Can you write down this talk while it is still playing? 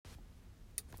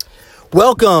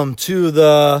Welcome to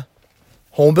the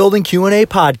Home Building Q&A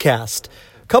podcast.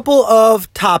 A couple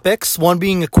of topics, one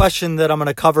being a question that I'm going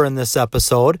to cover in this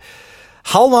episode.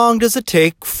 How long does it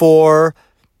take for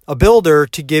a builder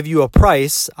to give you a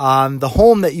price on the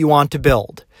home that you want to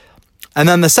build? And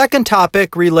then the second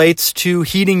topic relates to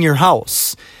heating your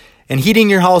house and heating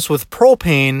your house with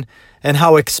propane and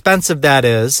how expensive that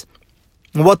is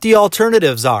and what the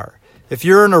alternatives are. If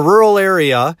you're in a rural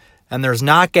area and there's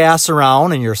not gas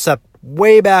around and you're set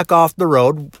way back off the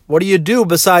road, what do you do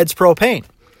besides propane?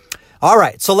 All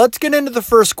right, so let's get into the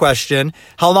first question.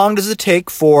 How long does it take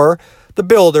for the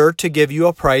builder to give you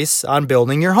a price on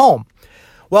building your home?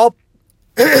 Well,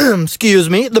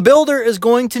 the builder is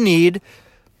going to need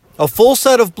a full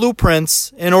set of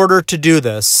blueprints in order to do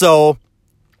this. So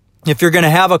if you're going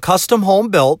to have a custom home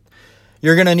built,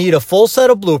 you're going to need a full set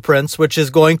of blueprints, which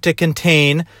is going to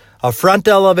contain a front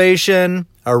elevation,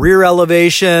 a rear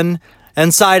elevation,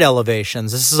 and side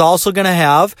elevations. This is also going to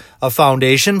have a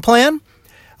foundation plan,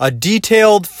 a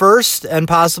detailed first and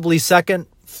possibly second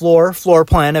floor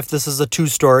plan if this is a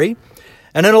two-story,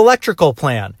 and an electrical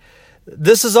plan.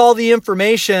 This is all the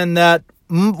information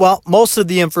most of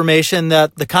the information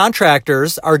that the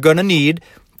contractors are going to need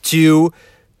to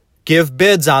give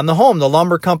bids on the home. The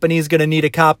lumber company is going to need a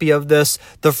copy of this.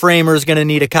 The framer is going to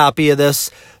need a copy of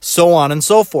this, so on and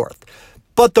so forth.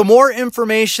 But the more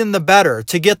information, the better.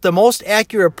 To get the most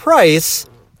accurate price,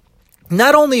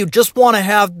 not only you just want to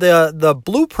have the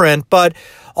blueprint, but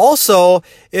also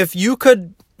if you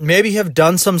could maybe have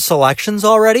done some selections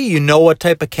already, you know what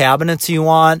type of cabinets you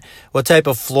want, what type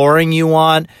of flooring you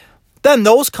want, then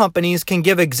those companies can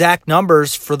give exact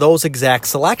numbers for those exact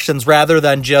selections rather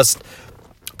than just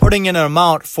putting in an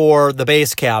amount for the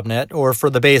base cabinet or for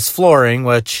the base flooring,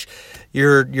 which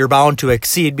you're bound to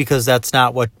exceed because that's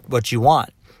not what you want.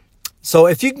 So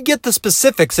if you can get the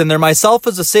specifics in there, myself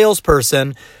as a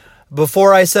salesperson,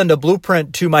 before I send a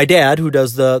blueprint to my dad who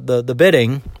does the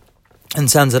bidding and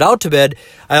sends it out to bid,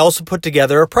 I also put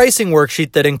together a pricing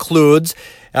worksheet that includes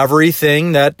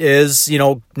everything that is,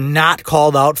 not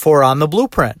called out for on the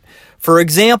blueprint. For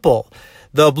example,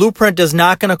 the blueprint is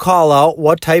not going to call out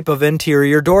what type of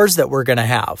interior doors that we're going to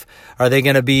have. Are they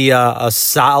going to be a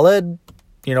solid,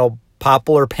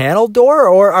 poplar panel door,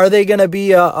 or are they going to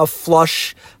be a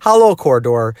flush hollow core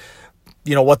door?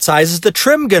 What size is the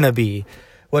trim going to be?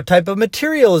 What type of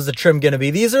material is the trim going to be?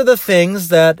 These are the things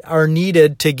that are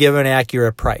needed to give an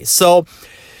accurate price. So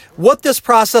what this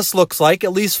process looks like,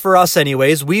 at least for us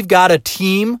anyways, we've got a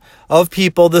team of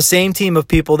people, the same team of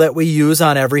people that we use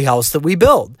on every house that we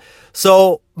build.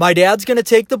 So my dad's going to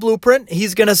take the blueprint.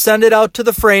 He's going to send it out to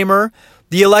the framer,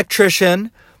 the electrician,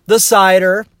 the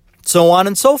sider, so on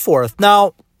and so forth.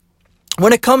 Now,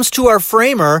 when it comes to our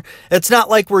framer, it's not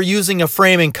like we're using a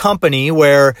framing company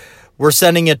where we're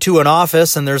sending it to an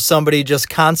office and there's somebody just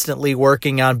constantly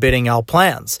working on bidding out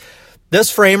plans. This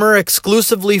framer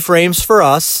exclusively frames for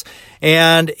us,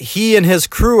 and he and his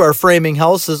crew are framing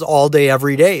houses all day,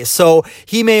 every day. So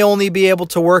he may only be able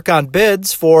to work on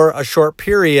bids for a short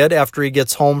period after he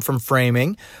gets home from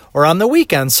framing or on the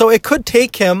weekend. So it could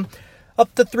take him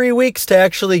up to 3 weeks to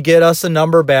actually get us a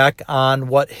number back on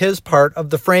what his part of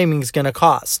the framing is going to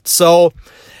cost. So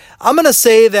I'm going to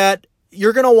say that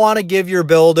you're going to want to give your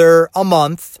builder a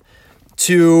month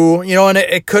to, and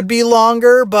it could be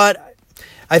longer, but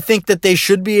I think that they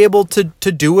should be able to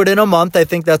do it in a month. I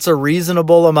think that's a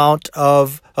reasonable amount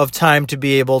of time to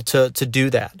be able to do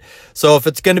that. So if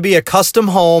it's going to be a custom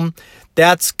home,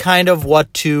 that's kind of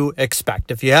what to expect.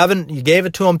 If you gave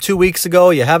it to them 2 weeks ago,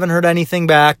 you haven't heard anything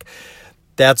back,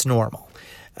 that's normal.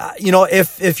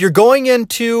 If you're going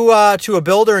into to a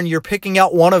builder and you're picking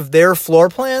out one of their floor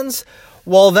plans,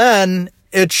 well, then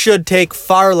it should take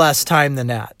far less time than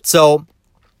that. So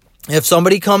if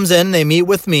somebody comes in, they meet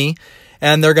with me,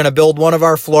 and they're going to build one of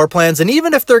our floor plans, and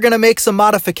even if they're going to make some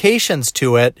modifications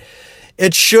to it,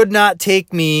 it should not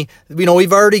take me,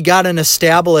 we've already got an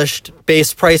established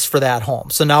base price for that home.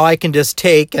 So now I can just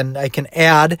take and I can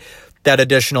add that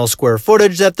additional square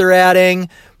footage that they're adding,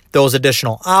 those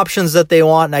additional options that they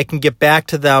want, and I can get back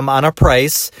to them on a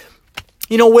price,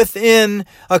 within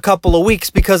a couple of weeks,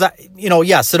 because,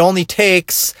 yes, it only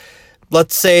takes,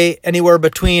 let's say, anywhere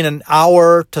between an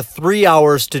hour to 3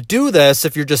 hours to do this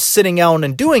if you're just sitting down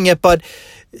and doing it. But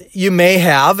you may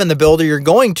have, and the builder you're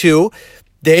going to,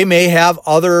 they may have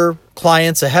other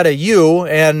clients ahead of you,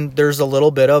 and there's a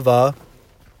little bit of a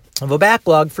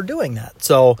backlog for doing that.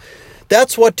 So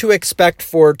that's what to expect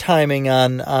for timing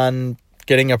on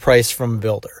getting a price from a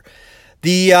builder.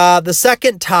 The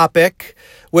second topic,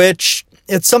 which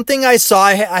it's something I saw,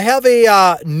 I have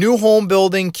a new home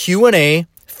building Q&A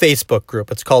Facebook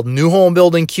group. It's called New Home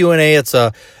Building Q&A. It's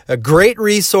a great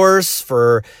resource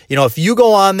for, if you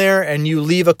go on there and you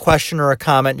leave a question or a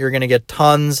comment, you're going to get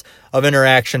tons of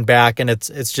interaction back. And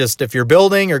it's just, if you're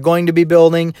building or going to be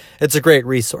building, it's a great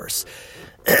resource.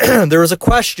 There was a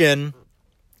question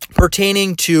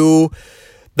pertaining to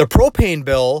the propane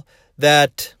bill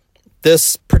that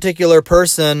this particular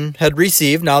person had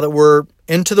received now that we're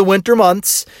into the winter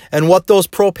months, and what those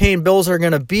propane bills are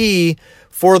going to be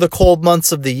for the cold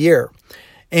months of the year.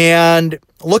 And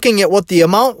looking at what the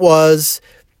amount was,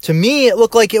 to me, it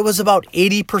looked like it was about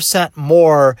 80%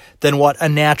 more than what a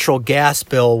natural gas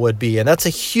bill would be. And that's a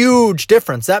huge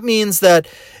difference. That means that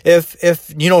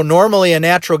if normally a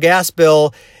natural gas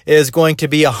bill is going to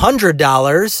be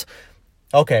 $100,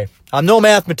 okay, I'm no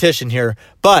mathematician here,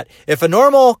 but if a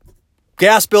normal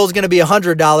gas bill is going to be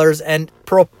 $100 and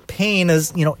propane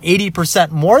is, 80%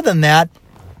 more than that,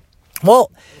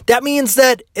 well, that means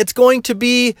that it's going to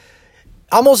be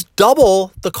almost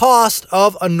double the cost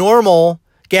of a normal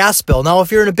gas bill. Now,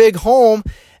 if you're in a big home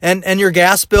and your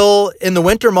gas bill in the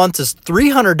winter months is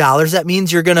 $300, that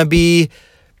means you're going to be,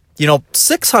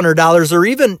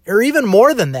 $600 or even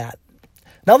more than that.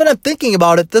 Now that I'm thinking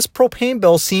about it, this propane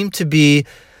bill seemed to be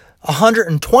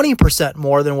 120%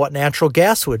 more than what natural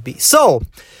gas would be. So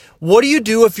what do you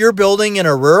do if you're building in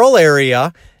a rural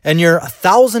area and you're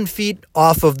 1,000 feet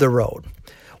off of the road?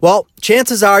 Well,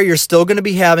 chances are you're still going to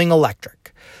be having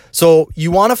electric. So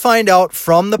you want to find out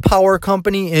from the power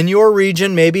company in your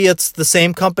region. Maybe it's the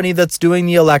same company that's doing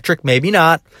the electric, maybe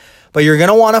not, but you're going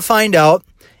to want to find out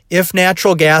if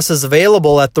natural gas is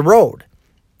available at the road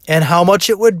and how much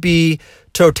it would be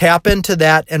to tap into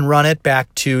that and run it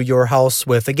back to your house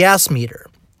with a gas meter.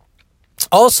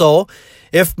 Also,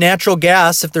 if natural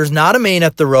gas, if there's not a main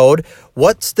at the road,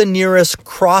 what's the nearest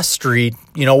cross street,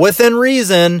 within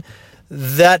reason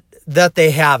that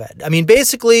they have it? I mean,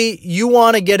 basically, you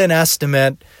want to get an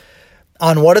estimate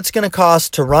on what it's going to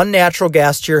cost to run natural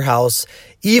gas to your house,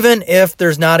 even if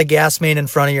there's not a gas main in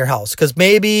front of your house. Because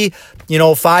maybe,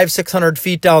 500-600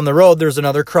 feet down the road, there's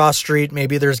another cross street.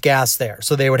 Maybe there's gas there.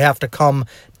 So they would have to come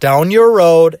down your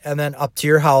road and then up to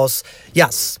your house.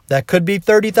 Yes, that could be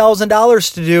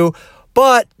 $30,000 to do.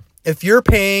 But if you're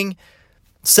paying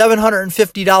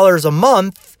 $750 a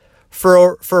month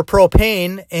for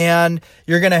propane, and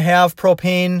you're going to have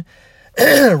propane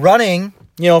running,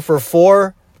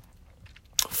 for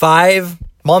 4-5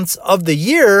 months of the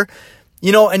year,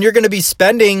 and you're going to be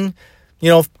spending,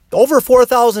 over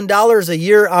 $4,000 a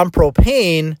year on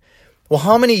propane. Well,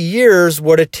 how many years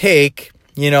would it take?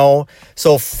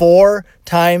 So 4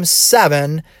 times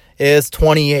 7 is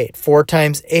 28. 4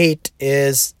 times 8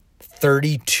 is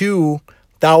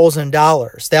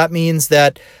 $32,000. That means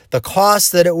that the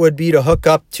cost that it would be to hook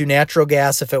up to natural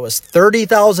gas, if it was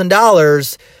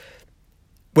 $30,000,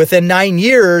 within 9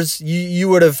 years, you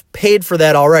would have paid for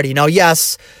that already. Now,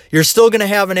 yes, you're still going to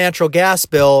have a natural gas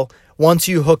bill once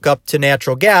you hook up to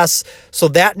natural gas, so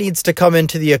that needs to come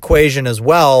into the equation as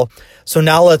well. So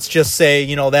now let's just say,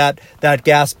 that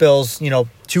gas bill's,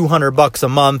 $200 a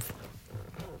month,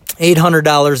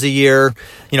 $800 a year.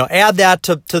 Add that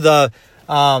to the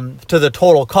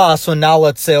total cost. So now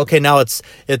let's say, okay, now it's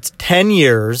 10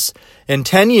 years. In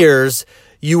 10 years,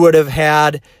 you would have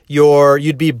had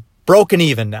you'd be broken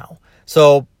even now.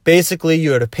 So basically, you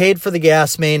would have paid for the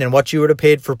gas main and what you would have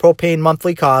paid for propane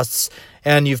monthly costs,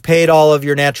 and you've paid all of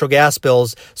your natural gas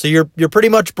bills. So you're pretty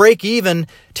much break even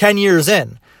 10 years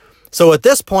in. So at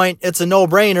this point, it's a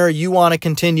no-brainer. You want to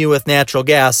continue with natural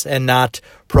gas and not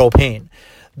propane.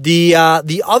 The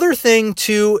other thing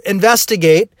to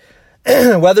investigate,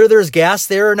 whether there's gas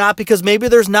there or not, because maybe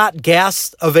there's not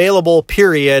gas available,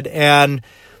 period, and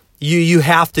you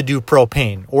have to do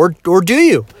propane. Or do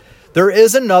you? There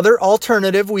is another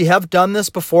alternative. We have done this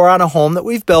before on a home that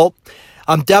we've built.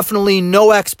 I'm definitely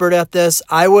no expert at this.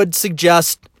 I would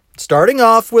suggest starting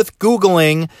off with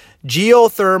Googling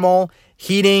geothermal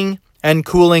heating and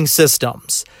cooling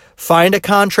systems. Find a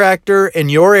contractor in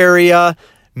your area,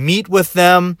 meet with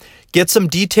them, get some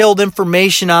detailed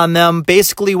information on them.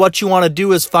 Basically, what you want to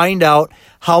do is find out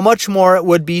how much more it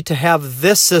would be to have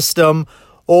this system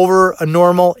over a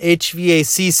normal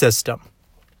HVAC system.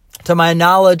 To my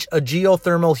knowledge, a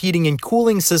geothermal heating and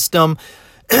cooling system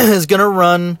is going to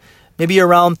run maybe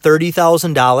around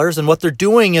 $30,000. And what they're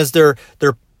doing is they're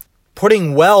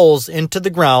putting wells into the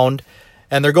ground,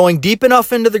 and they're going deep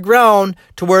enough into the ground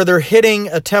to where they're hitting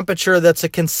a temperature that's a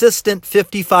consistent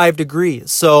 55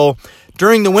 degrees. So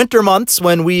during the winter months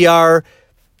when we are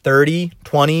 30,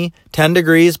 20, 10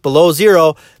 degrees below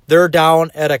zero, they're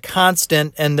down at a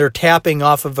constant and they're tapping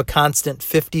off of a constant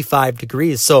 55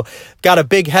 degrees. So got a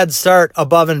big head start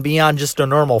above and beyond just a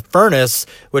normal furnace,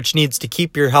 which needs to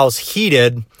keep your house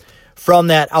heated from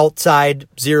that outside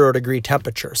 0 degree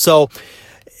temperature. So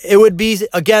it would be,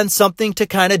 again, something to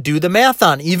kind of do the math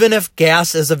on, even if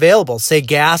gas is available. Say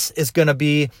gas is going to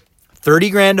be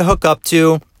 $30,000 to hook up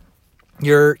to.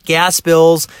 Your gas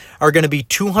bills are going to be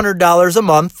 $200 a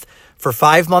month for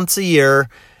 5 months a year.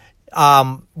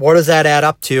 What does that add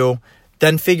up to?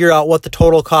 Then figure out what the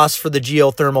total cost for the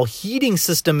geothermal heating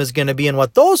system is going to be and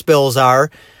what those bills are,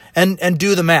 and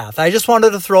do the math. I just wanted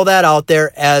to throw that out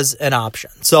there as an option.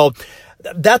 So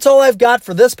that's all I've got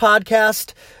for this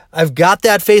podcast. I've got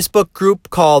that Facebook group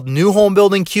called New Home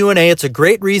Building Q&A. It's a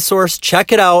great resource.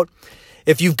 Check it out.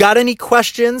 If you've got any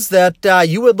questions that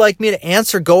you would like me to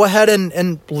answer, go ahead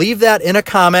and leave that in a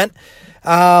comment.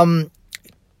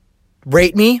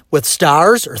 Rate me with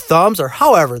stars or thumbs or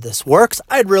however this works.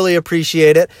 I'd really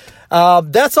appreciate it.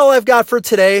 That's all I've got for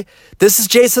today. This is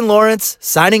Jason Lawrence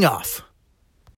signing off.